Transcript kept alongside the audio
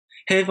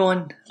Hey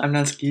everyone, I'm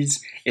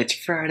Nunskis. It's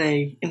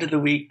Friday, end of the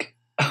week.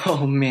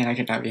 Oh man, I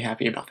could not be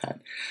happy about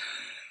that.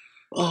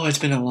 Oh, it's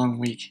been a long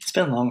week. It's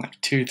been long,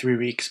 like 2-3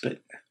 weeks,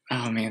 but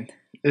oh man,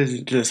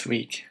 this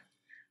week.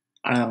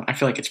 I don't know, I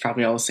feel like it's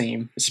probably all the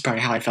same. This is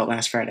probably how I felt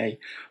last Friday,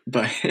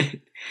 but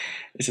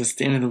it's just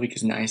the end of the week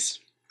is nice.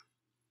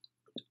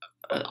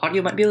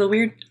 Audio might be a little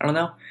weird, I don't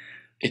know.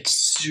 It's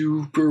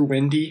super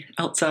windy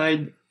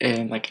outside,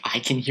 and like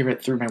I can hear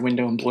it through my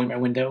window and blowing my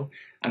window.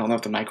 I don't know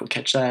if the mic will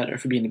catch that or if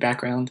it'll be in the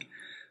background.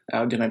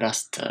 I'll do my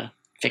best to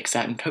fix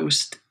that in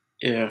post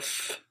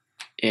if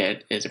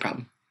it is a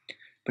problem.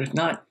 But if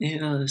not,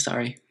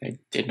 sorry, I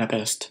did my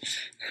best.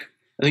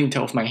 As you can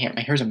tell with my hair,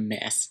 my hair's a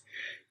mess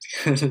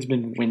because it's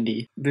been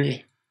windy.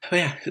 But oh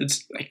yeah,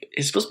 it's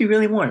supposed to be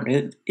really warm.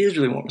 It is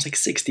really warm. It's like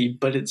 60,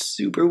 but it's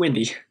super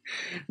windy.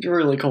 It's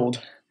really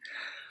cold.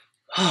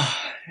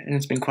 And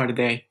it's been quite a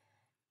day.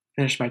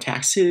 Finished my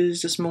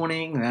taxes this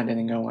morning, and that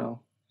didn't go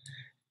well.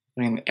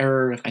 I mean,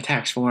 error with my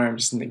tax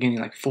forms, and they're getting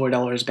like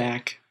 $4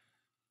 back.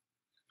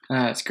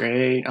 That's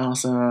great,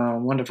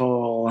 awesome,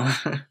 wonderful.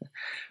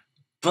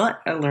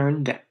 But I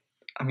learned that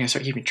I'm going to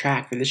start keeping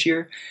track for this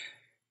year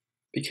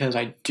because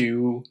I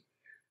do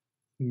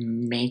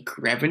make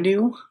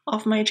revenue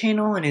off my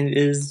channel and it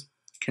is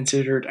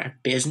considered a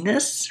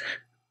business.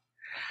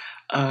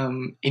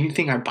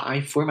 Anything I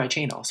buy for my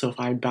channel. So if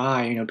I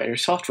buy, better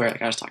software,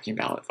 like I was talking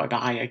about, if I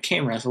buy a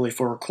camera solely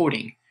for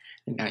recording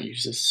and I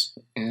use this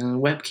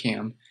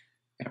webcam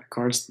that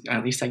records,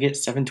 at least I get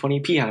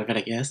 720p out of it,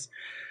 I guess.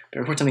 But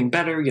record something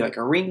better, get like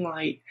a ring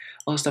light,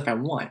 all the stuff I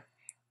want.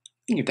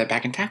 You get that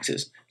back in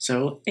taxes.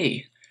 So,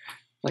 hey,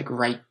 like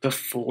right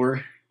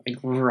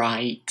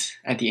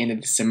at the end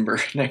of December,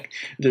 like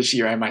this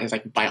year, I might just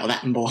like buy all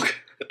that in bulk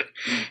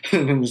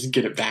and then just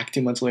get it back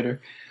 2 months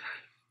later.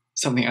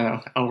 Something, I don't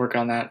know, I'll work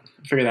on that,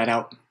 figure that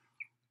out.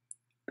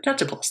 But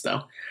that's a plus,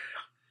 though.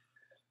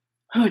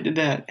 Oh, I did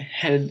that.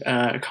 Had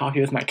a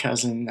coffee with my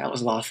cousin. That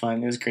was a lot of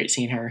fun. It was great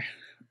seeing her.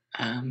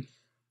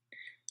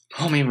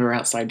 Oh man, we were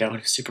outside though.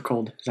 It was super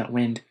cold. It was that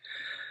wind.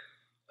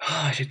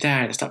 Oh, I did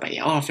that. I stopped by the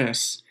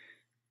office.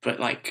 But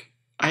like,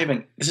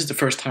 this is the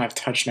first time I've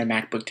touched my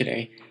MacBook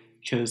today.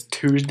 Because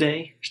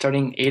Tuesday,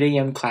 starting 8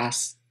 a.m.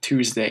 class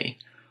Tuesday,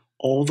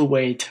 all the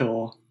way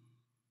till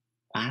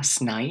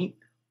last night,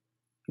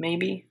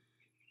 maybe?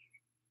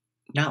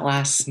 Not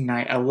last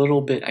night, a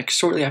little bit, like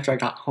shortly after I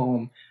got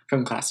home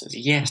from classes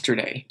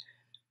yesterday,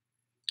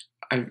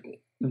 I've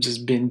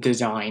just been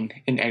design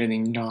and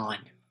editing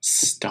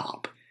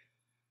non-stop.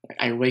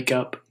 I wake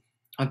up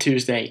on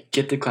Tuesday,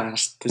 get to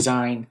class,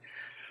 design,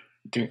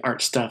 doing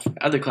art stuff,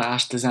 other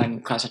class, design,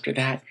 class after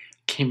that,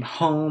 came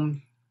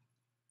home,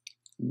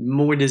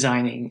 more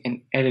designing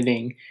and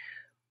editing.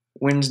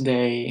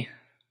 Wednesday,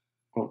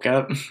 woke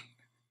up,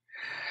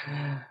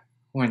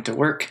 went to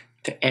work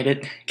to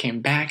edit, came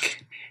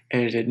back,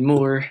 edited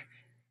more,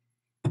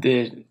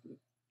 did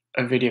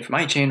a video for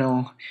my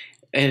channel,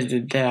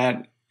 edited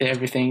that,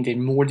 everything, did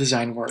more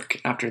design work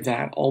after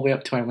that, all the way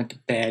up till I went to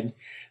bed,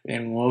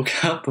 then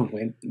woke up and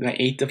went my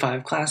 8 to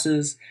 5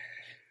 classes.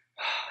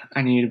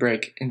 I needed a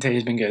break, and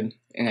today's been good.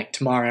 And like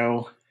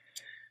tomorrow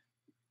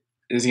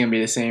is gonna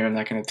be the same. I'm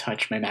not gonna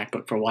touch my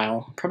MacBook for a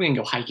while. Probably gonna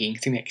go hiking.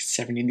 It's gonna be like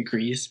 70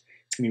 degrees.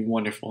 It's gonna be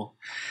wonderful.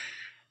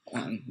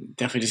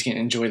 Definitely just gonna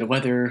enjoy the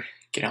weather,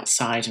 get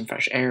outside, some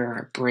fresh air,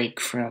 a break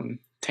from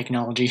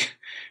technology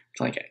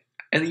for like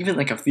even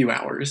like a few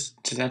hours.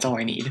 So that's all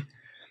I need.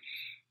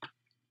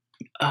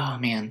 Oh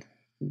man,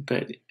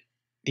 but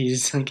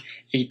these like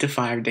 8 to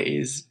 5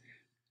 days,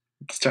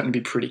 it's starting to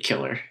be pretty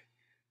killer.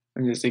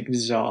 I'm just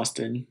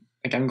exhausted.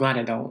 Like I'm glad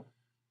I don't.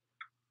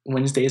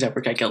 Wednesdays I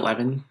work like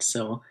 11,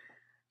 so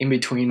in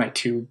between my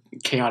 2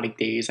 chaotic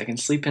days, I can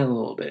sleep in a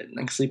little bit.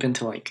 I can sleep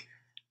until like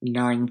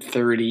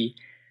 9:30,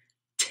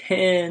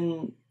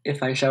 10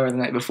 if I shower the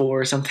night before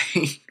or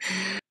something.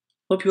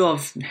 Hope you all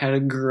have had a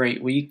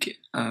great week.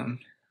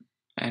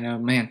 I know,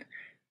 man,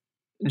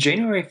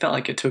 January felt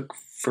like it took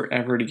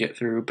forever to get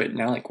through, but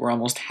now like we're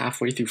almost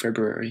halfway through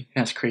February.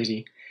 That's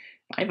crazy.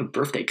 I have a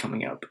birthday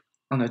coming up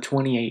on the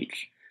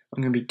 28th.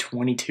 I'm gonna be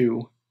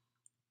 22.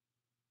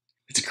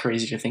 It's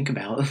crazy to think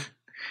about.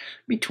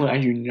 I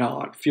do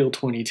not feel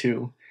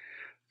 22.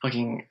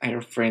 Fucking, I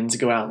have friends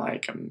go out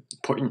like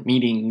important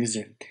meetings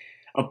and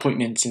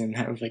appointments and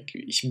have like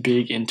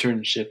big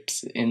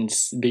internships in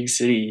big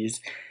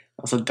cities.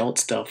 Also adult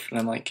stuff, and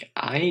I'm like,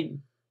 I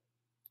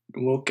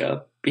woke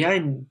up. Yeah, I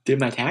did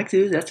my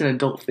taxes. That's an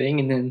adult thing,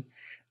 and then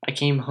I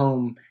came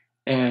home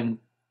and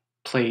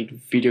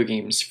played video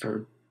games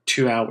for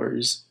 2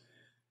 hours.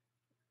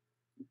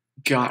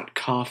 Got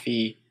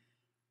coffee,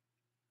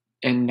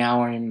 and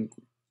now I'm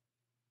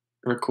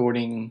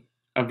recording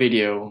a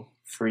video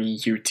for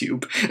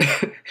YouTube.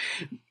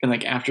 And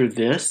like after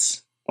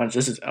this, once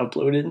this is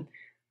uploaded,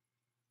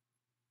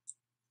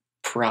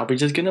 probably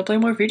just gonna play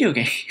more video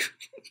games.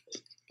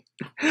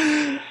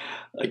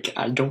 Like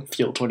I don't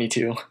feel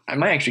 22. I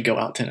might actually go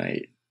out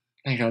tonight,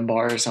 like a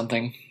bar or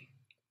something,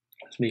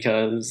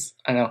 because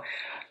I know.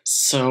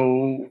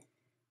 So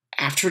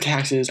after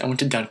taxes, I went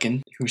to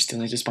Dunkin', who still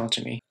needs to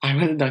sponsor me. I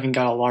went to Dunkin',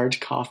 got a large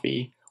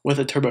coffee with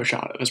a turbo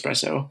shot of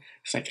espresso.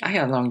 It's like, I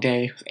got a long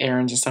day with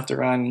errands and stuff to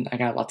run. I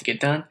got a lot to get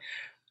done.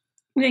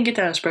 I'm going to get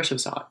that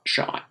espresso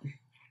shot.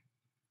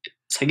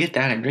 So I get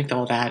that, I drink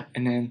all that,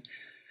 and then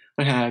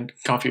I had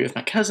coffee with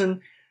my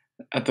cousin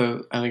at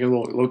like a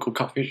local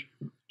coffee.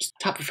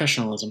 Top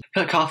professionalism.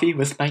 Got coffee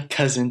with my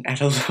cousin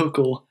at a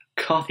local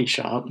coffee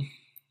shop.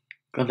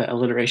 Got that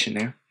alliteration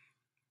there.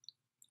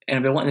 And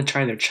I've been wanting to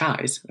try their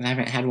chais, and I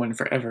haven't had one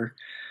forever.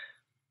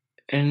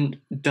 And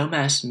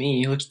dumbass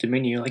me looks at the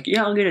menu like,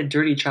 yeah, I'll get a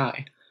dirty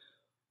chai.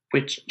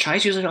 Which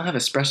chais usually don't have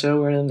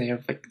espresso in them. They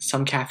have like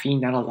some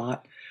caffeine, not a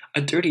lot.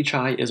 A dirty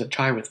chai is a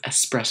chai with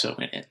espresso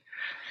in it.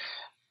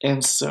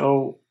 And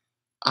so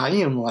I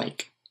am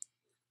like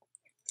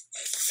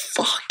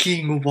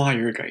fucking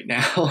wired right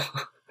now.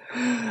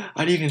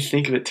 I didn't even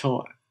think of it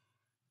till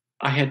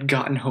I had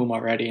gotten home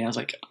already, and I was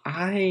like,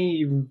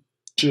 I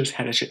just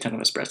had a shit ton of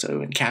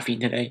espresso and caffeine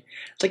today.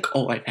 It's like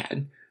all I've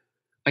had.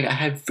 Like, I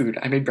had food,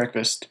 I made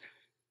breakfast,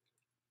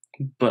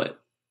 but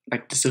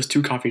like just those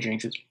 2 coffee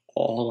drinks is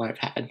all I've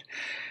had.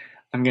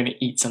 I'm gonna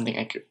eat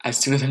something as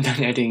soon as I'm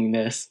done editing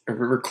this or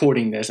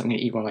recording this. I'm gonna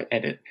eat while I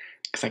edit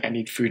because like I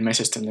need food in my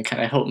system to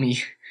kind of help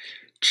me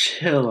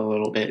chill a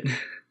little bit.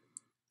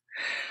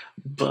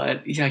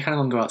 But yeah, I kind of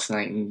want to go out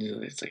tonight and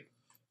it's like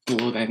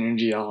blow that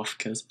energy off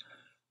because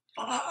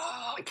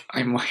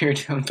I'm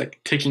wired. I'm like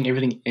taking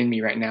everything in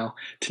me right now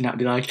to not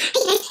be like, hey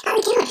guys, how are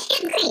we doing?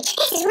 I'm great.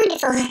 This is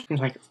wonderful. I'm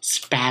like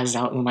spaz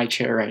out in my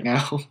chair right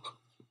now.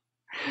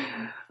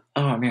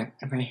 Oh man,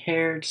 and my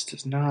hair just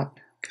does not,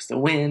 because the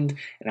wind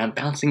and I'm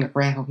bouncing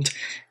around.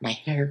 My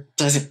hair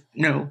doesn't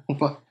know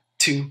what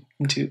to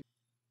do.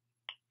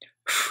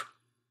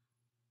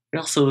 It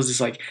also is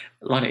just like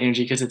a lot of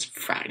energy because it's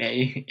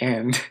Friday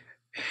and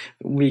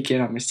the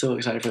weekend. I'm so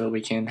excited for the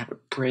weekend. Have a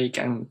break.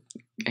 I'm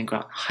gonna go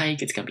out and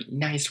hike. It's gonna be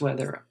nice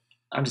weather.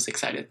 I'm just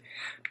excited.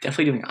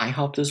 Definitely doing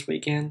IHOP this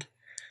weekend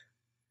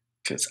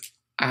because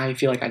I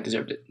feel like I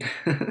deserved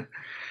it.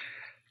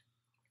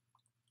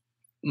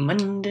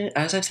 Monday,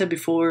 as I've said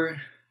before,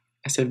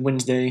 I said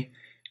Wednesday,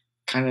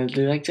 kind of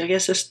like, I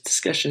guess, this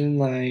discussion,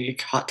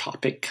 like hot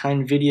topic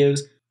kind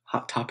videos.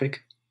 Hot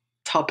topic.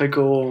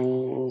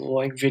 Topical,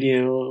 like,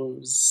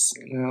 videos,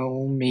 you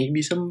know,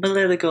 maybe some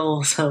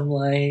political, some,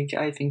 like,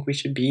 I think we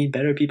should be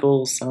better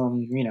people,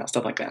 some, you know,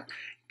 stuff like that.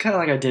 Kind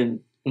of like I did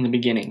in the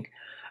beginning.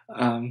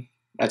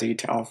 As you can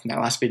tell from that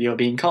last video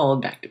being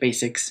called Back to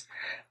Basics.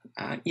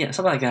 Yeah,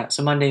 something like that.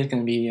 So Monday is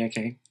going to be,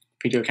 okay,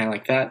 video kind of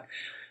like that.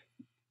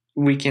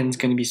 Weekend's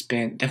going to be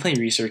spent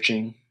definitely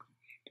researching,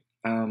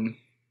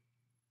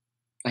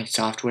 like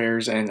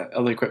softwares and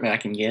other equipment I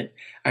can get.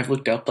 I've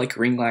looked up like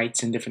ring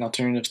lights and different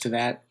alternatives to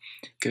that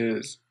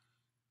because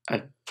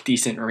a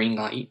decent ring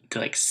light to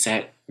like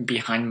set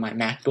behind my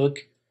MacBook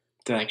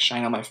to like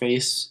shine on my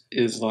face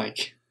is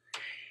like,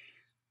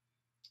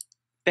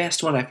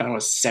 best one I found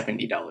was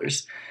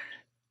 $70.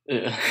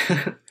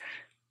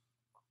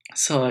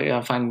 So like,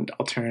 I'll find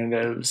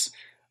alternatives.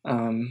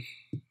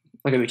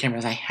 Look at the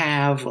cameras I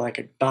have, what I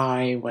could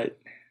buy, what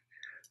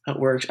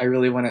works. I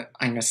really want to.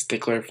 I'm a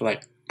stickler for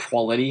like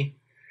quality.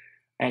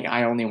 Like,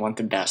 I only want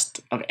the best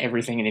of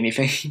everything and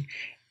anything,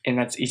 and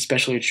that's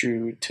especially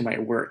true to my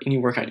work. Any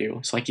work I do.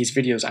 So like these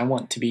videos, I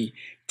want to be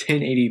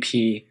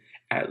 1080p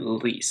at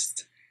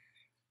least.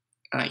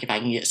 Like if I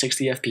can get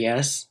 60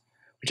 FPS,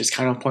 which is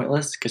kind of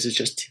pointless because it's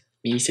just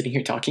me sitting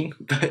here talking.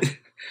 But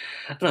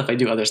I don't know if I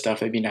do other stuff,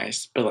 that'd be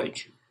nice. But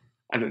like,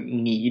 I don't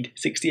need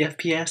 60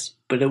 FPS,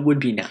 but it would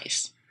be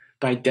nice.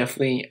 But I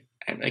definitely,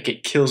 like,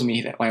 it kills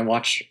me that when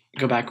I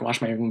go back and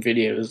watch my own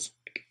videos,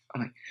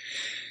 I'm like,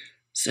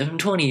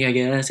 720, I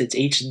guess. It's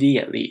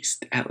HD at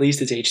least. At least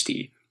it's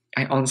HD.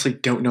 I honestly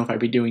don't know if I'd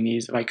be doing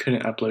these if I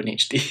couldn't upload in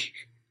HD.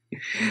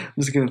 I'm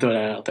just gonna throw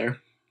that out there.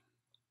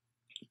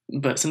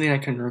 But something I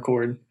couldn't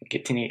record,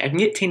 get 1080. I can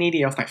get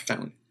 1080 off my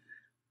phone,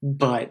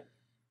 but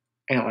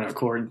I don't want to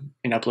record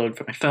and upload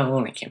from my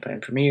phone. I can't put it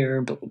in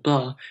Premiere, blah, blah,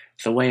 blah.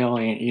 It's a whale,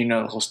 and you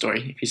know the whole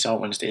story if you saw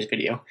Wednesday's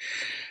video.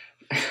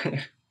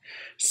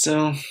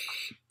 So,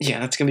 yeah,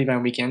 that's going to be my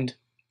weekend.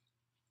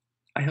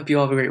 I hope you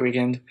all have a great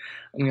weekend.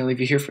 I'm going to leave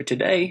you here for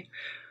today.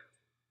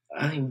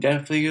 I can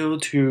definitely go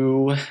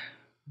to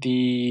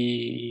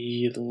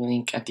the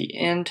link at the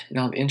end and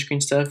all the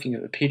in-screen stuff. You can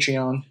go to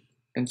Patreon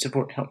and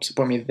help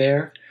support me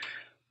there.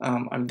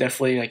 I'm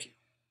definitely, like,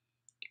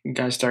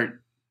 gotta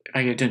start,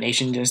 I get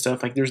donations and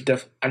stuff. Like,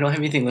 I don't have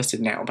anything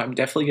listed now, but I'm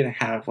definitely going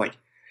to have, like,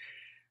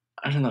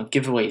 I don't know,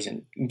 giveaways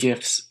and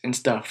gifts and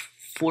stuff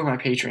for my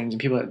patrons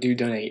and people that do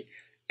donate,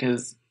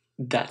 because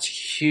that's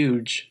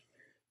huge.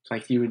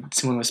 Like,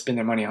 someone would spend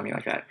their money on me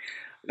like that.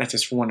 That's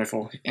just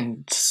wonderful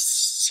and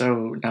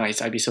so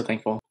nice. I'd be so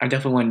thankful. I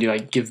definitely want to do,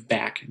 like, give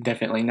back,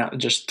 definitely, not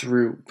just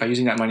by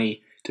using that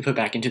money to put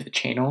back into the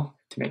channel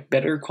to make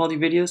better quality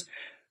videos,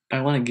 but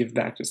I want to give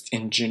back just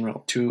in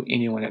general to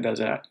anyone that does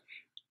that.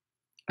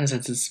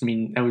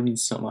 That would mean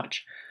so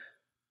much.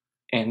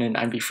 And then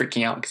I'd be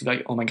freaking out because,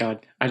 like, oh my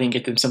god, I didn't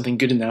get them something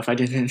good enough. I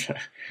didn't.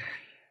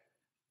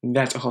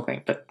 That's a whole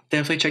thing. But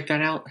definitely check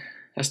that out.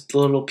 That's the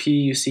little P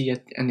you see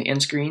in the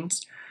end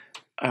screens.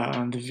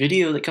 The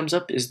video that comes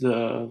up is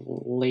the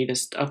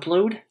latest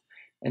upload,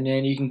 and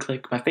then you can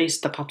click my face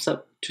that pops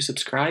up to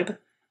subscribe.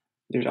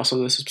 There's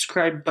also the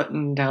subscribe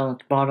button down at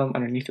the bottom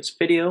underneath this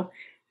video,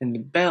 and the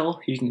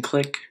bell you can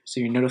click so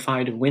you're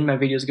notified when my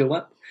videos go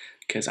up,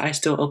 because I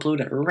still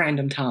upload at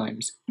random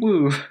times.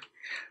 Woo!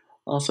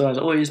 Also, as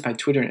always, my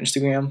Twitter and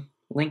Instagram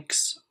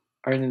links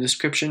are in the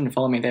description, and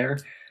follow me there.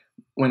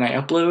 When I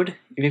upload,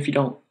 even if you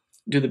don't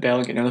do the bell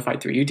and get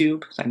notified through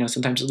YouTube, I know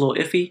sometimes it's a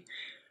little iffy,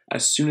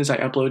 as soon as I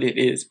upload it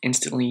is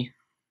instantly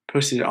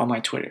posted on my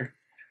Twitter.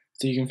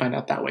 So you can find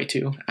out that way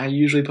too. I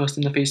usually post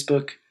on the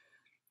Facebook.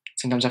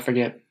 Sometimes I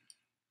forget.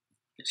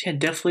 So yeah,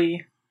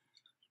 definitely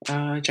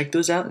check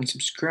those out and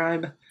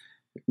subscribe.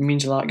 It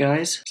means a lot,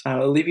 guys. So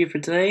I'll leave you for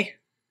today.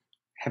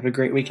 Have a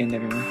great weekend,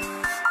 everyone.